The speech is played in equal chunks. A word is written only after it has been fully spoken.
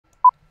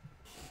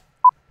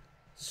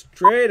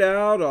Straight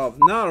out of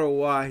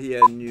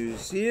Ngaruawahia, New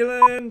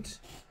Zealand,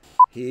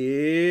 here's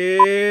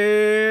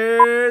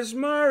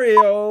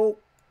Mario.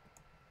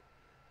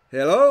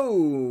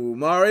 Hello,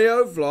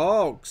 Mario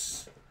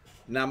Vlogs,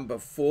 number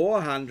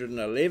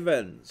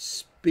 411,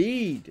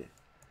 Speed.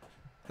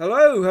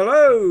 Hello,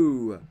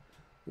 hello.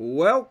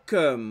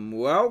 Welcome,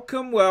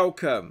 welcome,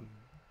 welcome.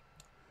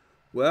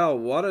 Well,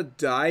 what a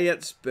day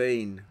it's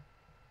been.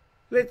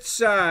 Let's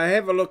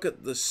have a look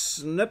at the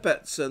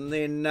snippets and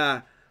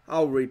then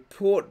I'll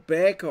report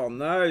back on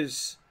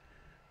those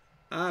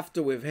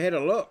after we've had a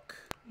look.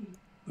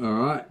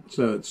 Alright,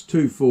 so it's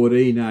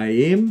 2:14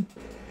 AM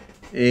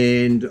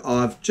and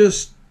I'm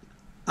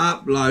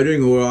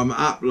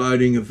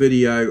uploading a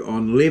video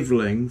on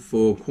levelling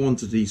for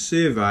quantity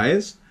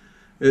surveyors.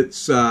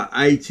 It's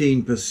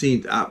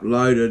 18%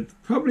 uploaded,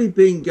 probably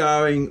been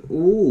going,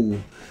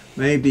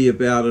 maybe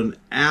about an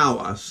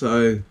hour,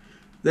 so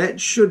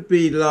that should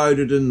be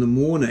loaded in the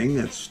morning.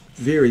 It's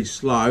very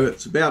slow.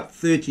 It's about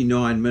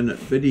 39-minute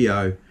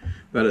video,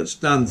 but it's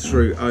done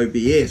through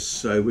OBS,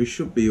 so we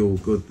should be all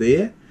good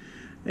there.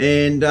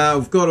 And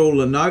I've got all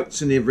the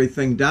notes and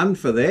everything done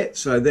for that,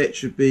 so that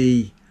should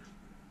be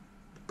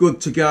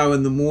good to go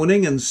in the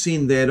morning and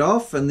send that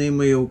off, and then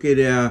we'll get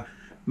our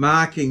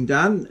marking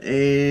done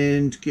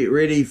and get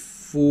ready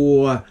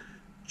for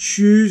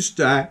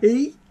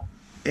Tuesday,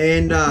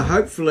 and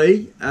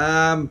hopefully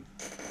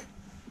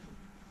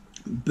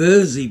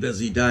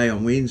busy day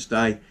on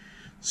Wednesday,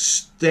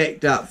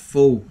 stacked up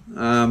full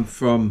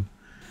from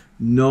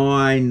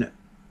 10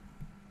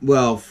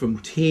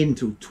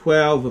 till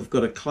 12 I've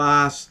got a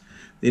class,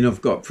 then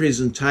I've got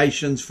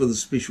presentations for the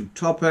special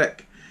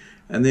topic,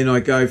 and then I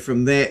go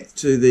from that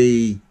to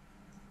the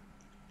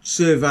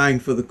surveying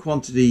for the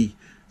quantity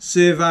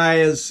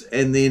surveyors,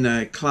 and then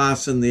a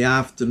class in the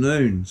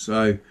afternoon.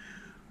 So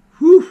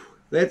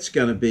that's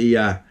going to be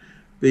a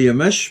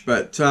mish,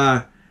 but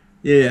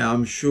yeah,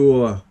 I'm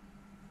sure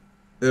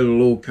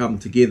it'll all come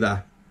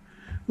together.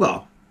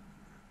 Well,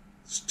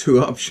 it's two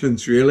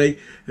options really.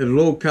 It'll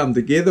all come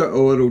together,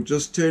 or it'll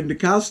just turn to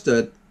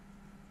custard.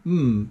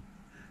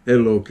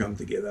 It'll all come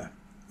together.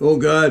 All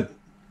good.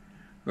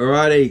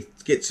 Alrighty,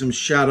 let's get some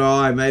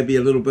shut-eye, maybe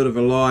a little bit of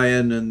a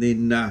lie-in, and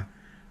then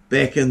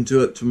back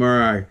into it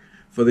tomorrow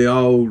for the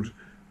old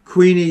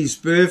Queenie's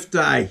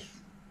birthday.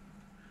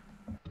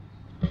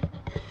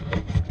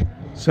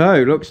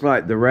 So, looks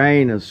like the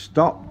rain has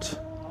stopped,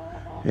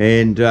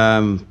 and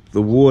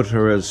the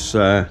water has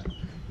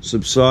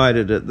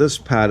subsided at this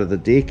part of the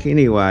deck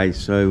anyway,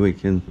 so we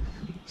can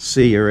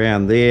see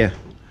around there.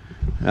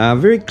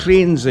 Very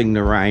cleansing,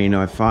 the rain.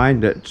 I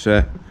find it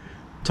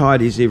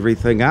tidies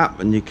everything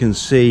up, and you can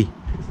see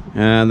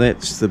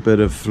that's the bit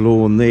of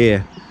lawn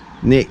there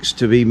next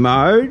to be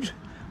mowed.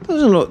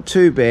 Doesn't look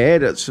too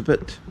bad. It's a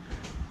bit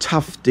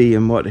tufty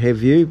and what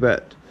have you,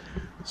 but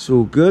it's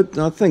all good.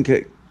 I think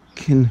it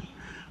can.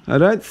 I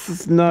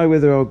don't know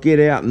whether I'll get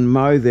out and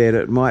mow that.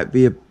 It might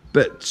be a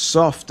bit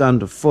soft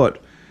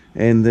underfoot,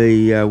 and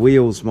the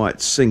wheels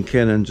might sink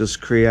in and just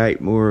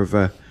create more of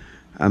a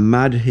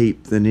mud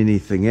heap than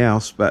anything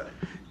else. But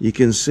you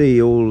can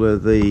see all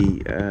of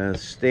the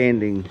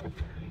standing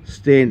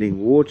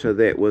water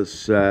that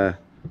was there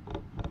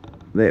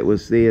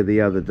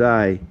the other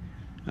day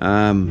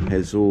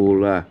has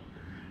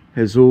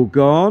all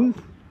gone.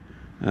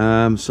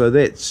 So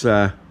that's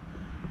all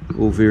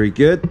very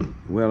good,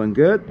 well and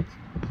good.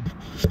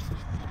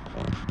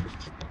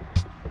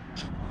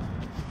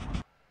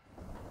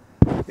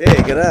 Yeah,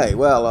 g'day.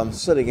 Well, I'm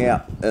sitting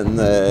out on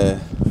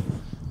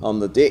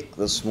the deck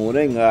this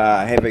morning,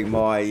 having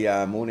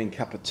my morning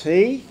cup of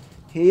tea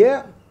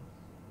here,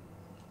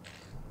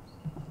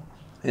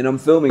 and I'm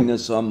filming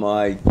this on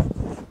my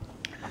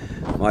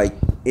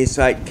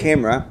S8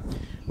 camera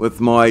with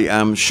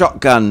my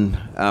shotgun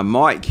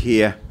mic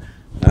here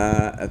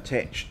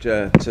attached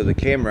to the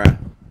camera.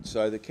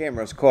 So the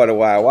camera's quite a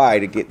way away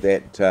to get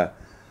that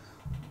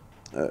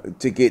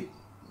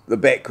the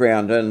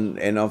background in,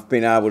 and I've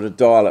been able to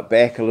dial it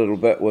back a little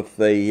bit with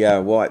the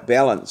white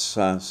balance,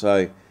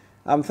 so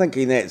I'm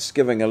thinking that's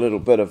giving a little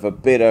bit of a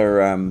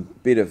better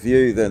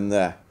view than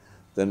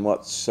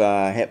what's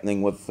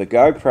happening with the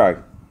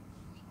GoPro.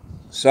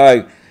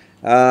 So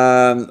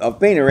I've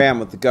been around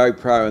with the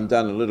GoPro and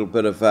done a little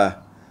bit of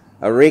a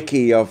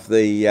recce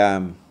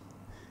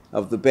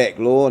of the back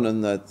lawn,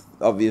 and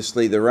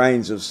obviously the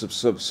rains have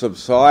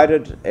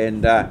subsided,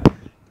 and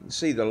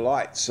see the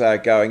lights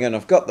going in.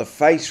 I've got the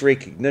face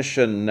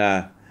recognition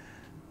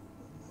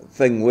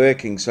thing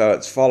working, so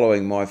it's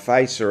following my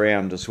face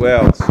around as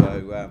well.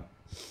 So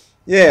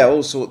yeah,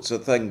 all sorts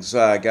of things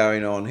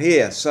going on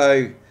here.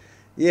 So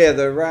yeah,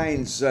 the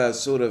rain's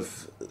sort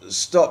of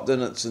stopped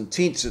in its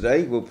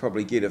intensity. We'll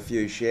probably get a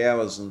few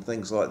showers and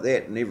things like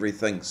that, and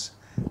everything's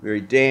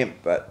very damp,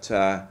 but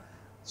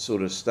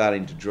sort of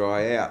starting to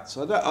dry out.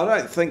 So I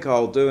don't think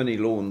I'll do any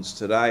lawns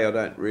today. I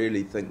don't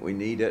really think we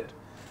need it.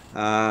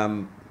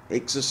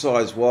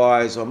 Exercise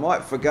wise, I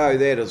might forgo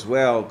that as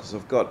well, because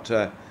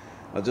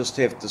I just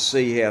have to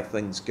see how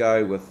things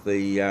go with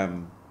the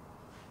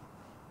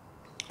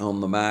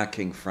on the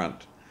marking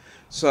front.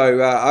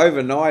 So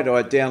overnight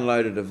I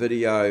downloaded a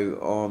video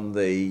on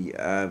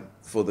the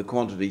for the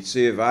quantity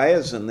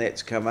surveyors, and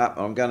that's come up.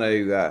 I'm going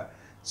to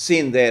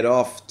send that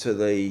off to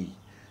the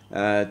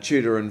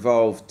tutor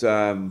involved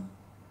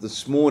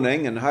this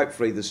morning, and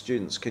hopefully the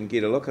students can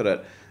get a look at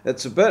it.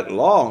 It's a bit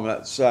long.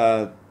 It's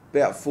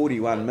about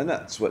 41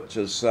 minutes, which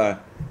is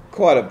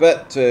quite a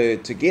bit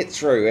to get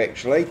through,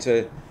 actually,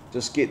 to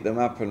just get them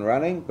up and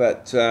running.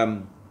 But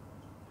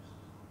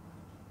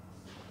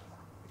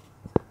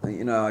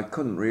you know, I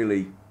couldn't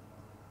really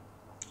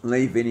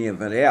leave any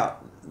of it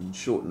out and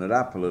shorten it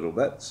up a little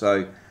bit.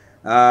 So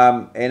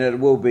and it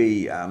will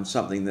be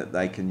something that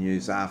they can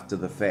use after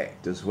the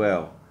fact as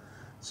well.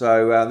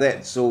 So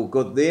that's all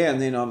good there.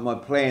 And then my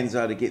plans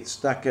are to get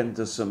stuck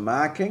into some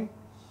marking.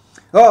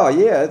 Oh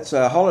yeah, it's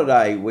a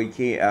holiday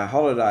weekend,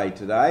 holiday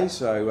today,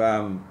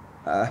 so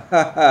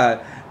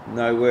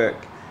no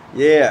work.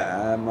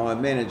 Yeah, I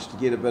managed to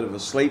get a bit of a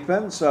sleep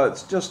in, so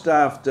it's just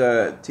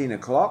after 10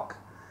 o'clock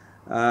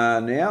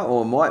now,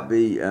 or might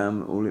be,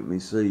 or let me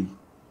see,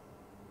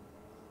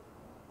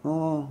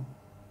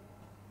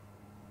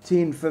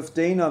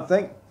 10:15 I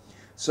think.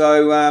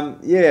 So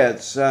yeah,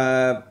 it's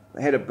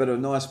had a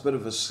nice bit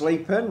of a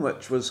sleep in,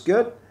 which was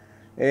good.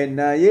 And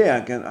yeah,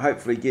 I can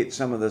hopefully get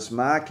some of this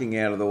marking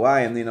out of the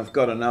way, and then I've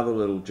got another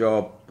little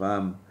job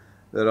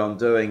that I'm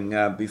doing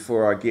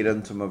before I get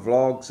into my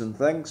vlogs and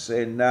things,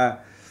 and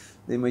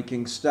then we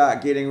can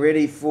start getting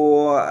ready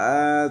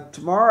for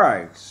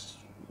tomorrow,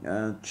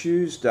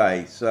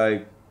 Tuesday.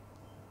 So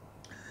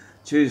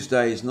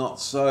Tuesday's not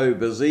so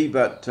busy,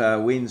 but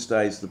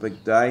Wednesday's the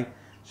big day.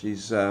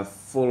 She's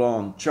full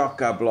on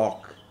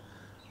chock-a-block.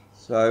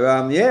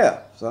 So yeah,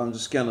 so I'm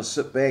just going to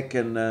sit back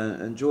and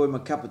enjoy my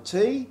cup of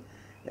tea,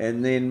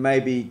 and then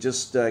maybe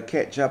just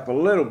catch up a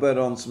little bit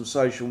on some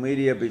social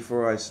media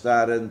before I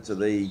start into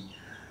the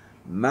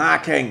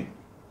marking.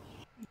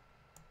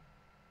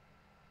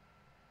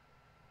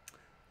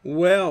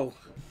 Well,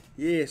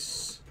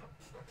 yes,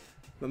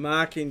 the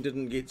marking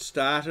didn't get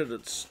started.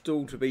 It's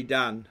still to be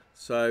done.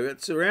 So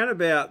it's around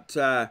about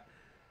 10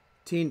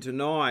 to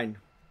 9.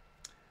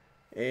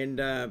 And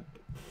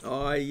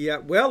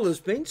well, there's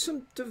been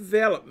some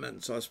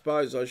developments, I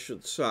suppose I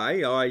should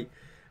say. I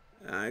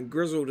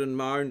grizzled and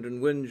moaned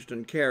and whinged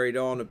and carried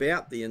on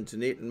about the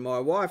internet, and my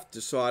wife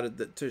decided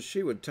that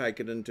she would take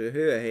it into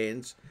her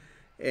hands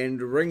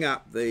and ring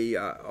up the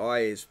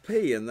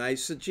ISP, and they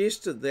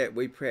suggested that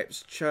we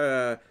perhaps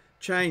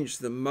change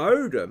the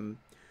modem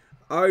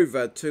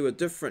over to a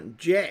different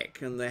jack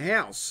in the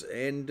house,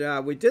 and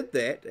we did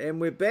that,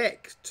 and we're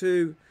back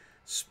to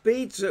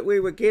speeds that we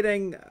were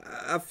getting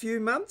a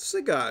few months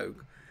ago,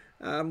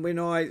 when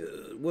I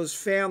was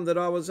found that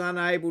I was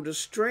unable to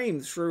stream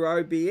through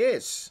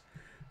OBS.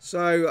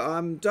 So I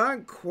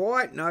don't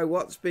quite know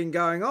what's been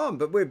going on,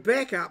 but we're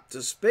back up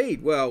to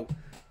speed. Well,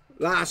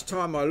 last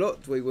time I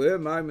looked, we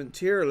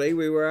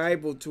were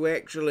able to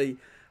actually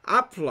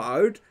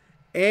upload,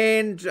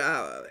 and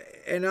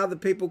other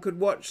people could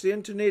watch the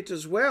internet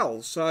as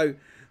well. So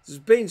there's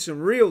been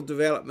some real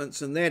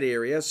developments in that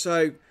area.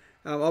 So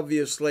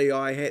obviously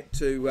I had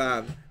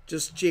to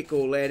just check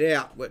all that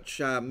out, which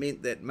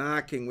meant that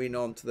marking went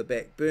on to the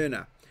back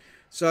burner.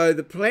 So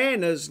the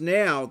plan is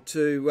now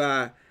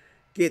to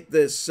get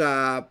this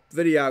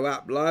video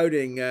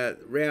uploading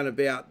around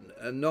about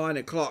 9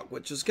 o'clock,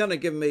 which is going to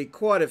give me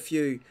quite a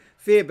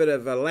fair bit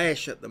of a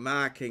lash at the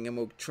marking, and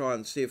we'll try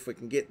and see if we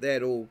can get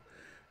that all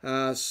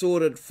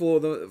sorted for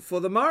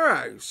the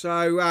morrow.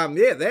 So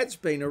yeah, that's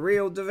been a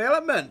real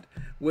development.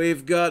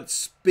 We've got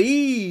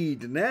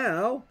speed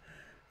now,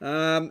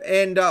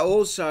 and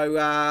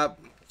also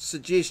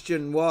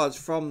suggestion was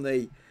from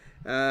the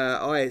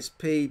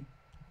ISP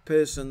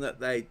person that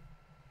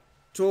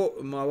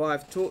my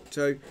wife talked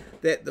to,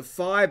 that the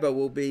fibre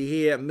will be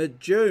here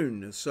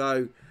mid-June.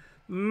 So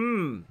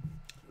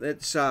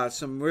that's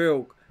some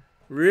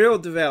real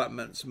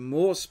developments,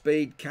 more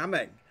speed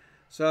coming.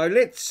 So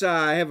let's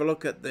have a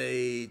look at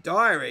the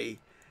diary.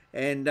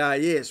 And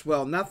yes,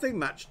 well, nothing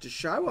much to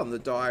show on the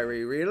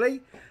diary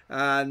really.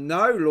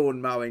 No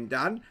lawn mowing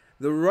done.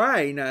 The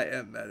rain,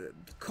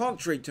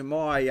 contrary to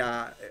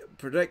my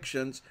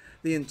predictions,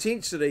 the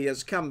intensity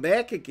has come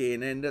back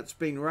again, and it's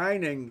been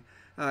raining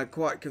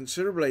quite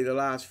considerably the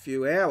last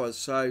few hours.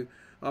 So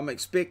I'm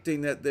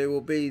expecting that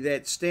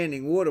that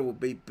standing water will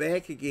be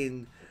back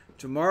again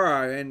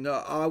tomorrow, and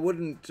I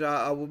wouldn't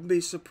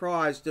be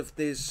surprised if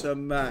there's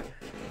some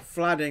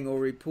flooding or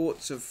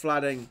reports of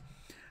flooding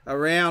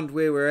around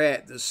where we're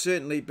at. There's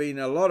certainly been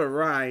a lot of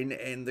rain,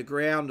 and the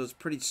ground is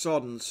pretty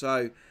sodden,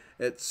 so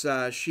it's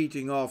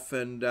sheeting off,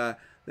 and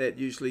that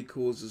usually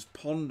causes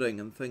ponding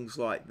and things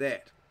like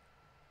that.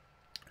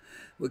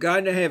 We're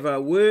going to have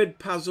a word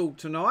puzzle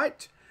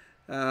tonight.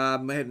 We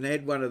haven't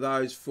had one of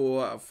those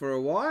for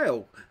a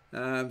while,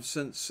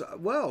 since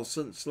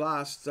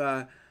last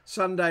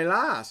Sunday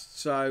last.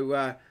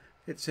 So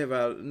let's have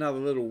another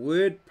little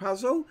word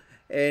puzzle.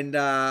 And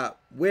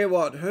Where,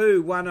 What,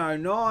 Who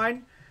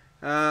 109.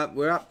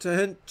 We're up to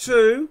hint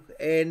 2,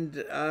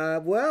 and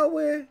well,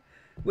 we're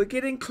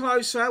getting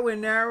closer. We're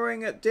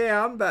narrowing it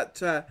down,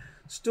 but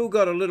still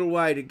got a little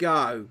way to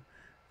go.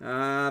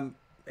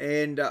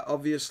 And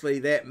obviously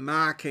that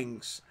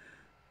marking's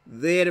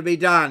there to be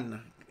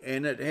done,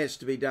 and it has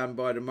to be done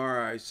by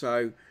tomorrow.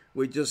 So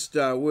we just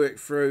work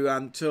through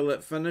until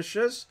it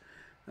finishes,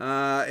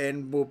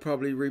 and we'll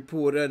probably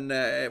report in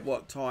at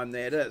what time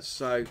that is.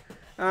 So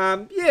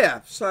yeah,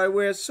 so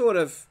we're sort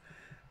of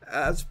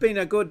it's been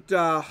a good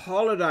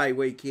holiday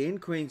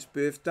weekend, Queen's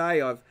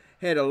birthday. I've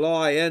had a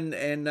lie in,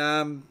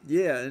 and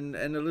yeah, and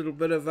a little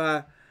bit of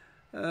a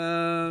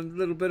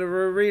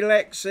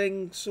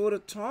relaxing sort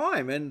of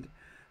time, and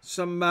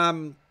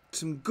some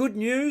good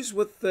news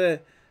with the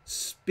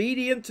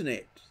speedy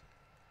internet.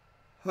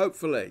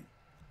 Hopefully,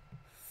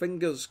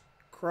 fingers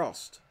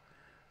crossed.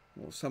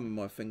 Well, some of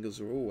my fingers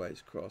are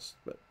always crossed,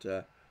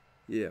 but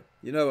yeah,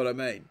 you know what I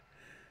mean.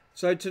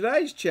 So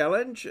today's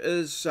challenge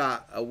is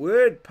a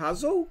word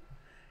puzzle,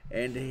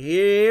 and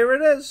here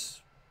it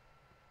is.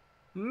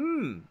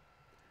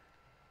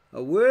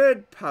 A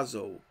word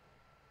puzzle.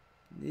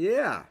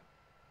 Yeah.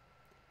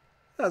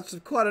 That's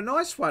quite a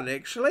nice one,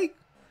 actually.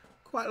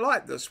 Quite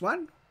like this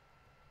one.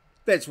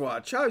 That's why I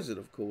chose it,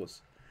 of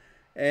course.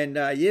 And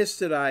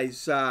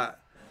yesterday's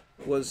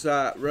was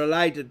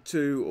related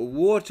to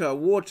water,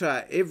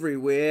 water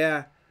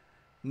everywhere,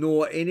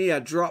 nor any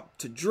a drop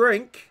to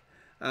drink.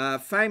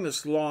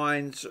 Famous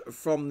lines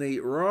from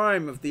the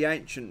Rime of the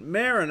Ancient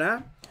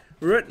Mariner,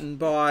 written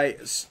by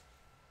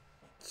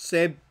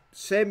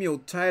Samuel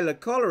Taylor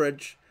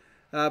Coleridge,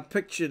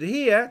 pictured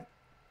here.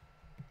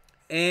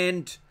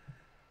 And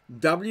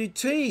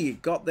W.T.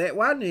 got that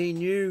one. He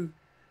knew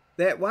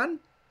that one,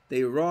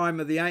 the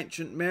Rime of the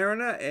Ancient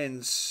Mariner,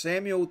 and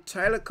Samuel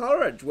Taylor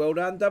Coleridge. Well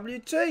done,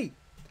 W.T.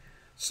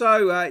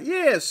 So,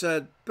 yeah, it's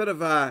a bit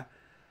of a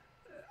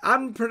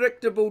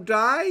unpredictable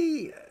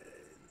day.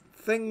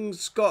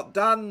 Things got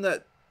done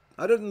that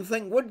I didn't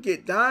think would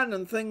get done,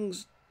 and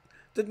things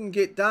didn't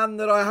get done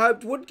that I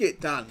hoped would get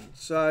done.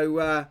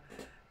 So,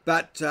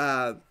 but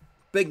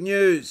big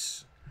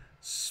news.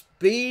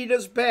 Speed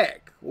is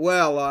back.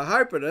 Well, I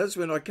hope it is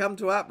when I come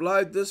to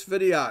upload this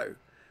video.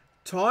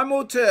 Time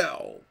will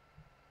tell.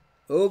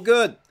 All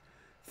good.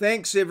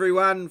 Thanks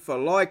everyone for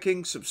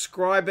liking,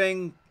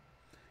 subscribing,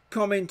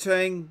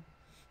 commenting,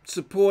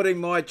 supporting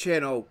my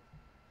channel.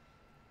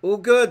 All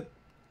good.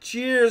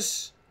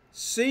 Cheers.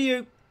 See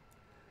you.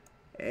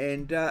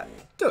 And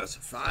do us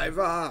a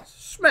favour.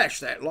 Smash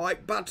that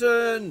like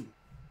button.